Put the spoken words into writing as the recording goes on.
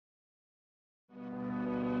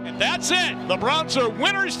And that's it. The Browns are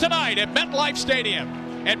winners tonight at MetLife Stadium.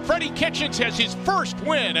 And Freddie Kitchens has his first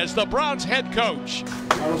win as the Browns head coach.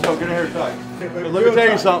 All right, let's go. Get in here tight. Let me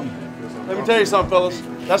tell you something. Let me tell you something, fellas.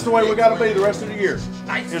 That's the way we got to be the rest of the year.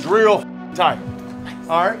 It's real tight.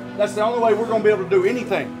 All right? That's the only way we're going to be able to do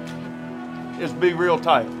anything is be real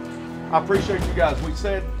tight. I appreciate you guys. We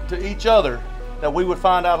said to each other that we would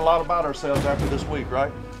find out a lot about ourselves after this week,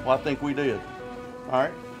 right? Well, I think we did. All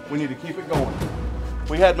right? We need to keep it going.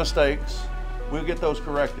 We had mistakes. We'll get those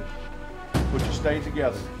corrected. But you stayed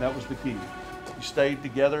together. That was the key. You stayed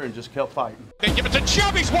together and just kept fighting. They give it to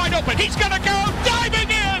Chubb. He's wide open. He's going to go diving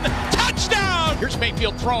in. Touchdown. Here's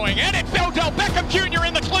Mayfield throwing. And it's Odell Beckham Jr.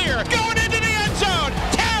 in the clear. Going into the end zone.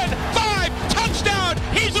 10-5. Touchdown.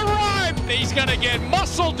 He's arrived. He's going to get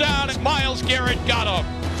muscled down. And Myles Garrett got him.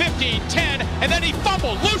 15-10. And then he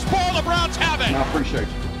fumbled. Loose ball. The Browns have it. I appreciate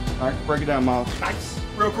you. All right, break it down, Myles. Nice.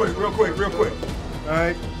 Real quick. All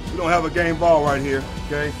right, we don't have a game ball right here,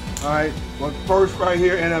 okay? All right, but first right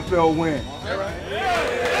here, NFL win. All right.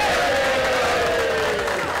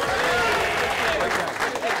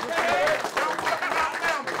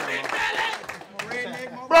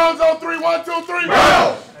 Browns on 3, 1, 2, 3,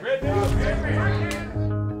 go!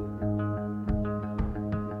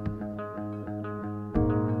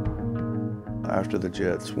 After the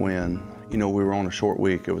Jets win, you know, we were on a short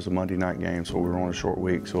week. It was a Monday night game, so we were on a short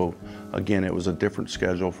week. So again, it was a different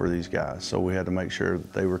schedule for these guys. So we had to make sure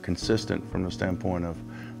that they were consistent from the standpoint of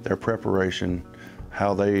their preparation,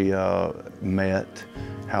 how they met,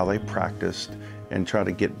 how they practiced, and try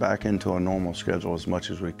to get back into a normal schedule as much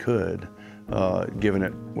as we could, given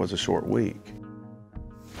it was a short week.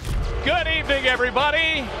 Good evening,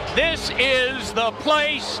 everybody. This is the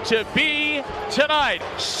place to be tonight.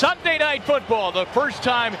 Sunday Night Football, the first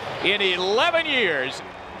time in 11 years.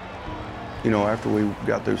 You know, after we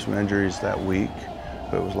got through some injuries that week,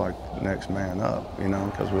 it was like the next man up, you know,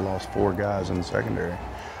 because we lost 4 guys in the secondary,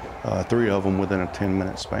 3 of them within a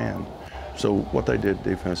 10-minute span. So what they did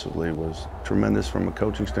defensively was tremendous from a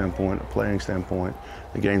coaching standpoint, a playing standpoint.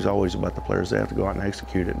 The game's always about the players. They have to go out and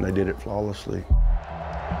execute it, and they did it flawlessly.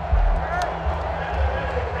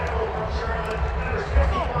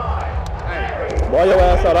 Ball your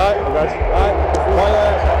ass out, all right? I got you. All right? Ball your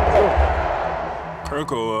ass out.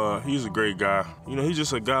 Kirko, he's a great guy. You know, he's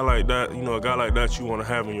just a guy like that, you know, a guy like that you want to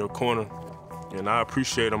have in your corner. And I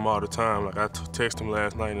appreciate him all the time. Like, I texted him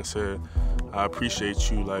last night and said, I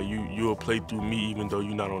appreciate you. Like, you'll play through me even though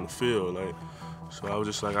you're not on the field. Like, so I was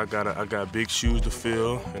just like, I got big shoes to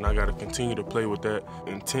fill, and I got to continue to play with that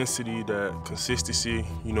intensity, that consistency,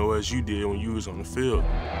 you know, as you did when you was on the field.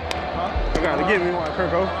 You got to give me one,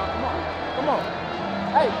 Kirko. Come on.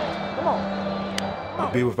 Hey, come on.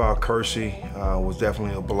 To be without Kersey was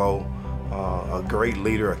definitely a blow. A great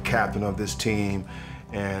leader, a captain of this team,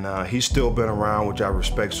 and he's still been around, which I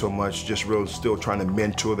respect so much, just really still trying to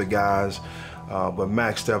mentor the guys. But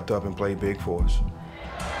Max stepped up and played big for us.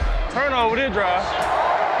 Turnover, this drive.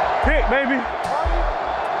 Pick, baby.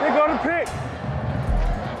 Pick on the pick.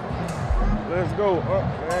 Let's go, up,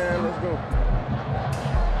 man, let's go.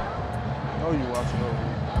 Oh, you watching over.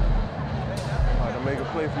 About to make a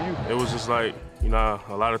play for you. It was just like, you know,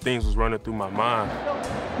 a lot of things was running through my mind.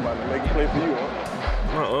 About to make a play for you,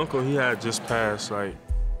 huh? My uncle, he had just passed like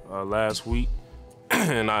last week,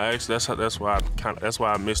 and I actually that's why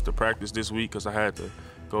I missed the practice this week, because I had to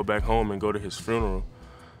go back home and go to his funeral.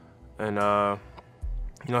 And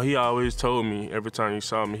you know, he always told me every time he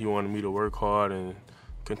saw me, he wanted me to work hard and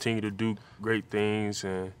continue to do great things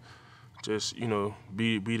and just, you know,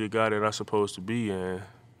 be the guy that I'm supposed to be. And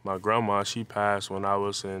my grandma, she passed when I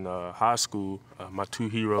was in high school, my 2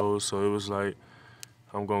 heroes, so it was like,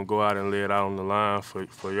 I'm gonna go out and lay it out on the line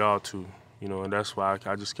for y'all two, you know, and that's why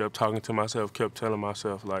I just kept talking to myself, kept telling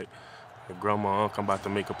myself, like, grandma, uncle, I'm about to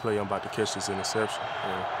make a play, I'm about to catch this interception.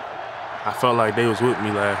 And I felt like they was with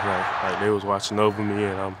me last night, like they was watching over me,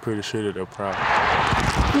 and I'm pretty sure that they're proud.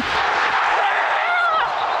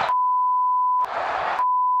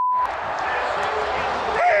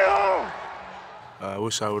 I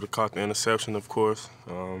wish I would have caught the interception, of course.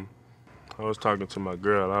 I was talking to my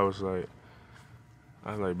girl. I was like,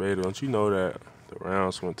 baby, don't you know that the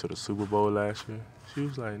Rams went to the Super Bowl last year? She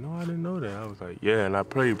was like, no, I didn't know that. I was like, yeah, and I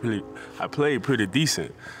played pretty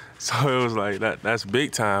decent. So it was like, that's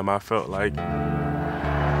big time, I felt like.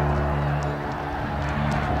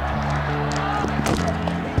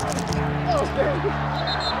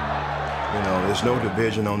 You know, there's no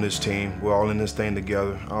division on this team. We're all in this thing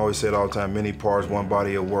together. I always say it all the time, many parts, one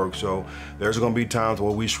body at work. So there's going to be times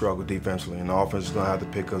where we struggle defensively, and the offense is going to have to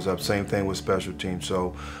pick us up. Same thing with special teams.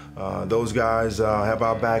 So those guys have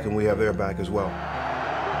our back, and we have their back as well.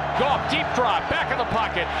 Goff, deep drop, back in the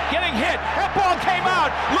pocket, getting hit. That ball came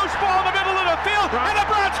out. Loose ball in the middle of the field, and the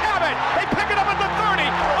Browns have it. They pick it up at the 30.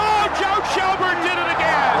 Oh, Joe Shelburne did it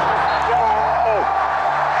again.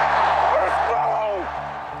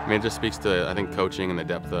 I mean, it just speaks to, I think, coaching and the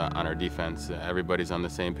depth on our defense. Everybody's on the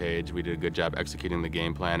same page. We did a good job executing the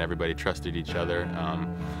game plan. Everybody trusted each other.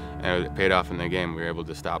 And it paid off in the game. We were able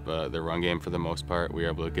to stop the run game for the most part. We were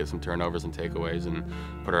able to get some turnovers and takeaways and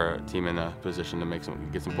put our team in a position to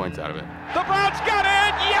get some points out of it. The Browns got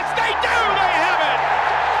it! Yes, they do! They have it!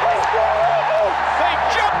 They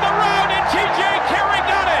jumped around and T.J. Carey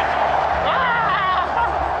got it!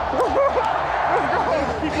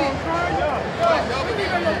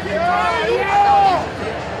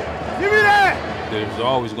 Give me that! There's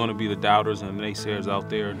always going to be the doubters and the naysayers out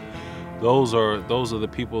there. Those are the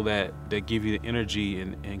people that give you the energy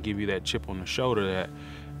and give you that chip on the shoulder that,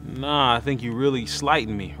 nah, I think you really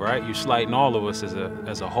slighting me, right? You're slighting all of us as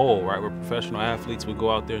a whole, right? We're professional athletes. We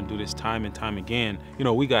go out there and do this time and time again. You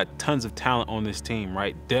know, we got tons of talent on this team,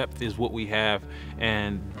 right? Depth is what we have,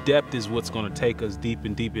 and depth is what's going to take us deep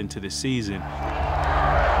and deep into the season.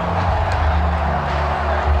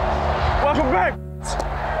 Welcome back.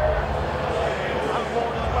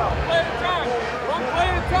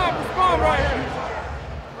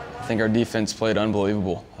 I think our defense played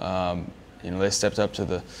unbelievable. You know, they stepped up to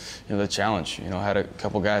the challenge. You know, had a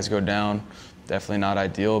couple guys go down. Definitely not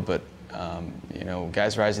ideal, but you know,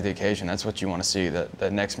 guys rise to the occasion. That's what you want to see.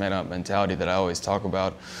 That next man up mentality that I always talk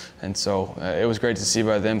about. And so it was great to see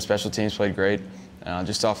by them. Special teams played great.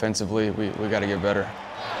 Just offensively, we got to get better.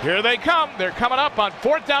 Here they come. They're coming up on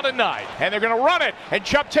 4th down and 9, and they're going to run it. And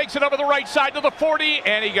Chubb takes it over the right side to the 40,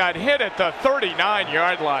 and he got hit at the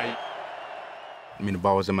 39-yard line. I mean, the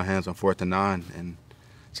ball was in my hands on 4th and 9, and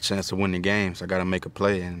it's a chance to win the game, so I got to make a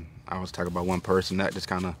play. And I was talking about one person that just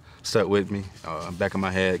kind of stuck with me, back in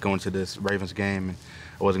my head going to this Ravens game, and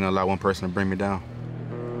I wasn't going to allow one person to bring me down.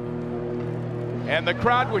 And the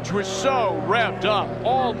crowd, which was so revved up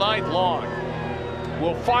all night long,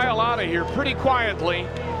 will file out of here pretty quietly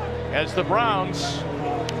as the Browns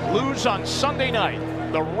lose on Sunday night.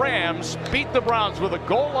 The Rams beat the Browns with a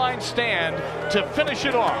goal line stand to finish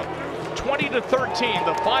it off. 20-13,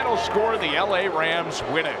 the final score. The LA Rams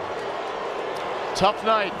win it. Tough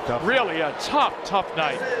night, really a tough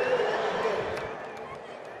night.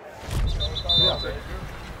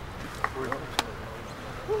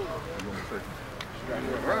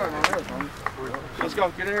 Let's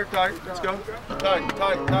go. Get in here tight. Let's go. Tight.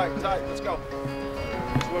 Let's go.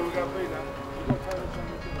 That's where we got to be now.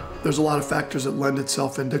 There's a lot of factors that lend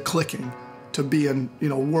itself into clicking, to being, you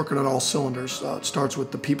know, working on all cylinders. It starts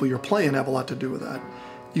with the people you're playing have a lot to do with that.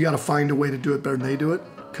 You got to find a way to do it better than they do it,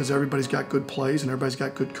 because everybody's got good plays and everybody's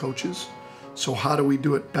got good coaches. So how do we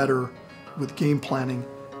do it better with game planning,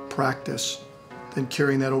 practice, then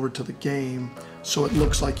carrying that over to the game so it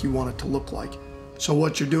looks like you want it to look like? So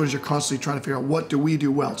what you're doing is you're constantly trying to figure out, what do we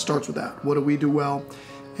do well? It starts with that. What do we do well?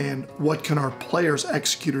 And what can our players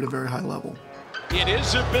execute at a very high level? It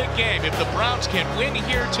is a big game. If the Browns can win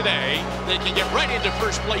here today, they can get right into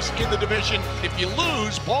first place in the division. If you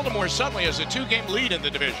lose, Baltimore suddenly has a 2-game lead in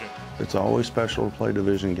the division. It's always special to play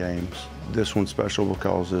division games. This one's special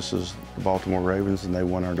because this is the Baltimore Ravens and they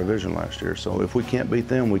won our division last year. So if we can't beat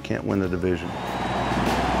them, we can't win the division.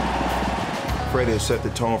 Freddie has set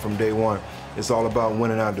the tone from day one. It's all about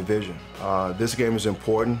winning our division. This game is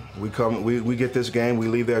important. We get this game, we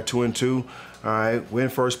leave there 2-2. All right, we're in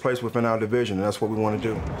first place within our division, and that's what we want to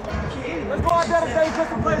do. Let's go out there today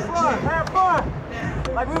just to play fun, have fun,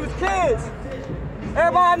 like we was kids.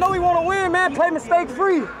 Everybody, I know we want to win, man. Play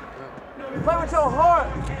mistake-free. Play with your heart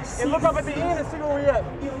and look up at the end and see where we at.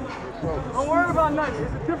 Don't worry about nothing.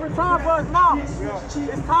 It's a different time for us now.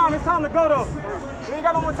 It's time to go though. We ain't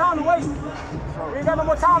got no more time to wait.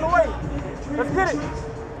 Let's get it.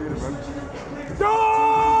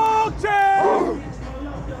 Dog check!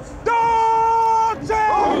 Dog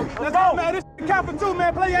check! Let's go, man. This is count for 2,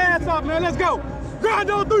 man. Play your ass off, man. Let's go. Grind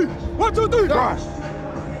on 3. 1, 2, 3. Grind.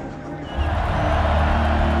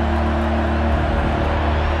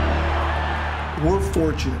 We're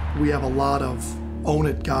fortunate. We have a lot of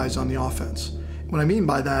own-it guys on the offense. What I mean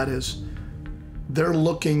by that is they're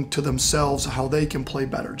looking to themselves how they can play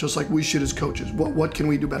better, just like we should as coaches. What can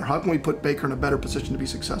we do better? How can we put Baker in a better position to be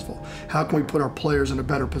successful? How can we put our players in a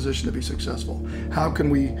better position to be successful? How can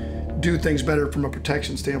we do things better from a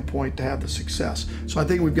protection standpoint to have the success? So I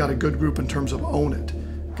think we've got a good group in terms of own-it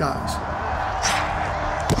guys.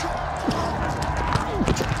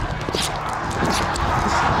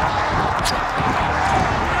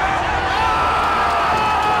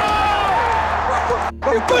 Go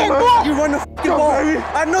You run the fucking ball.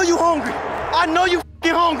 I know you hungry. I know you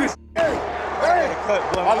fucking hungry.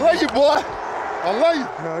 I love you, boy. I love you.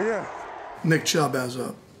 Hell yeah. Nick Chubb has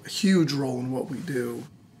a huge role in what we do.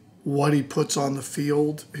 What he puts on the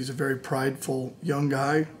field, he's a very prideful young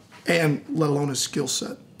guy, and let alone his skill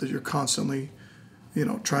set, that you're constantly, you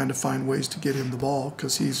know, trying to find ways to get him the ball,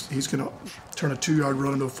 because he's going to turn a 2-yard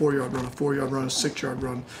run into a 4-yard run, a 4-yard run, a 6-yard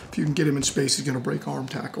run. If you can get him in space, he's going to break arm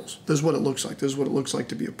tackles. This is what it looks like. This is what it looks like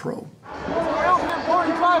to be a pro.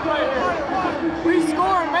 Important drive right here. We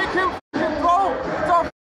score and make him throw. It's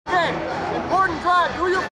our game. Important drive. Do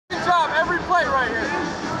your job every play right here.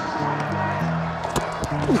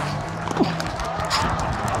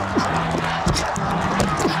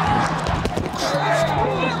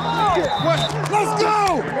 Let's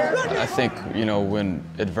go! I think, you know, when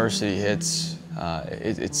adversity hits,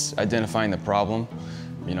 it's identifying the problem,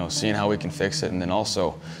 you know, seeing how we can fix it, and then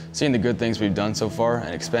also seeing the good things we've done so far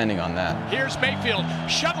and expanding on that. Here's Mayfield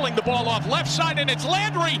shuttling the ball off left side, and it's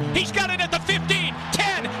Landry. He's got it at the 15,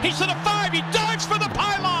 10, he's to the 5, he dives for the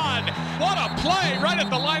pylon. What a play right at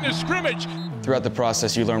the line of scrimmage. Throughout the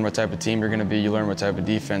process, you learn what type of team you're going to be, you learn what type of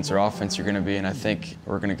defense or offense you're going to be, and I think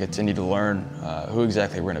we're going to continue to learn who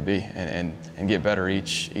exactly we're going to be and get better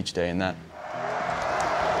each day in that.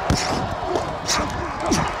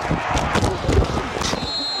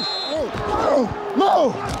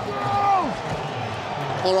 No!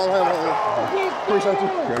 Hold on. Appreciate you.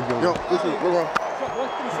 Yo,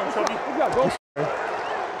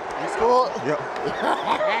 you scored? Yep.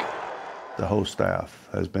 The whole staff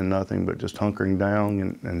has been nothing but just hunkering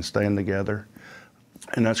down and staying together.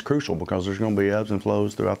 And that's crucial because there's going to be ebbs and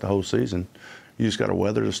flows throughout the whole season. You just got to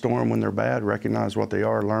weather the storm when they're bad, recognize what they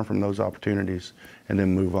are, learn from those opportunities, and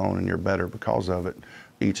then move on, and you're better because of it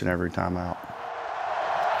each and every time out.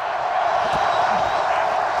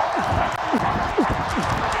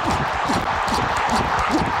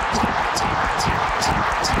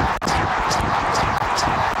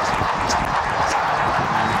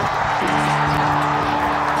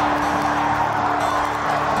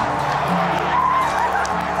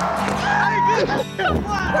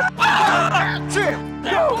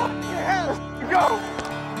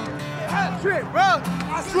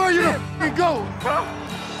 Swear you the f***ing goat, bro.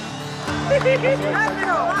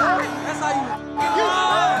 That's how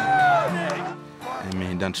I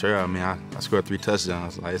mean, done sure. I mean, I scored 3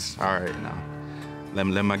 touchdowns. Like, it's all right now. Let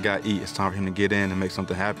my guy eat. It's time for him to get in and make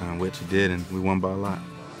something happen, which he did, and we won by a lot.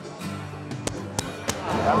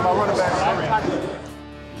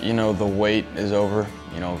 You know, the wait is over.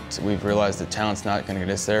 You know, we've realized that talent's not going to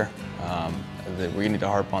get us there. That we need to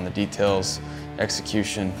harp on the details,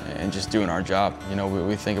 execution, and just doing our job. You know,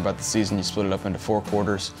 we think about the season, you split it up into 4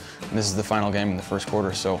 quarters, and this is the final game in the first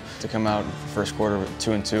quarter. So to come out the first quarter with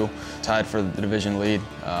 2-2, tied for the division lead,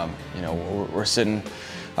 you know, we're sitting,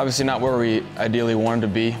 obviously not where we ideally wanted to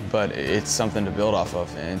be, but it's something to build off of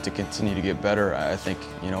and to continue to get better. I think,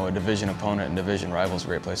 you know, a division opponent and division rival is a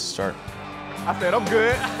great place to start. I said, I'm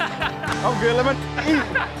good. I'm good. Let me eat.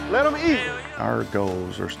 Let them eat. Our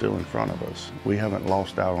goals are still in front of us. We haven't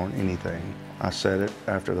lost out on anything. I said it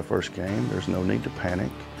after the first game, there's no need to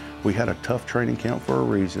panic. We had a tough training camp for a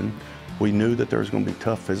reason. We knew that there was going to be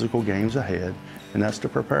tough physical games ahead, and that's to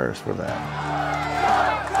prepare us for that.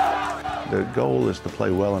 The goal is to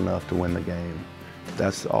play well enough to win the game.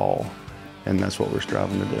 That's all, and that's what we're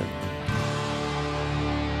striving to do.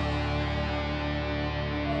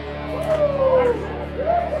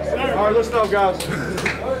 All right, listen up, guys.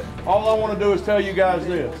 All I want to do is tell you guys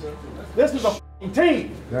this. This is a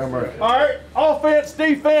team. Damn right. All right? Offense,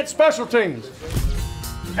 defense, special teams.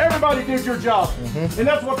 Everybody did your job. And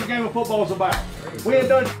that's what the game of football is about. We ain't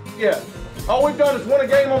done yet. All we've done is win a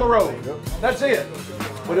game on the road. That's it.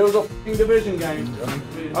 But it was a division game.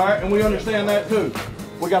 All right? And we understand that too.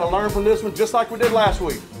 We got to learn from this one just like we did last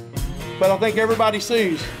week. But I think everybody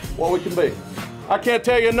sees what we can be. I can't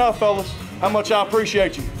tell you enough, fellas, how much I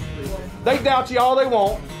appreciate you. They doubt you all they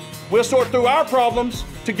want. We'll sort through our problems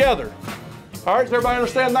together. All right, does everybody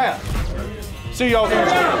understand that? See y'all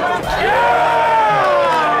next time.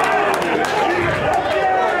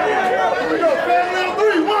 Here we go,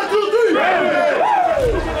 family. 1, 2,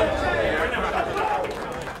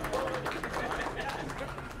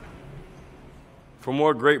 3. For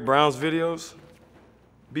more great Browns videos,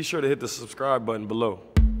 be sure to hit the subscribe button below.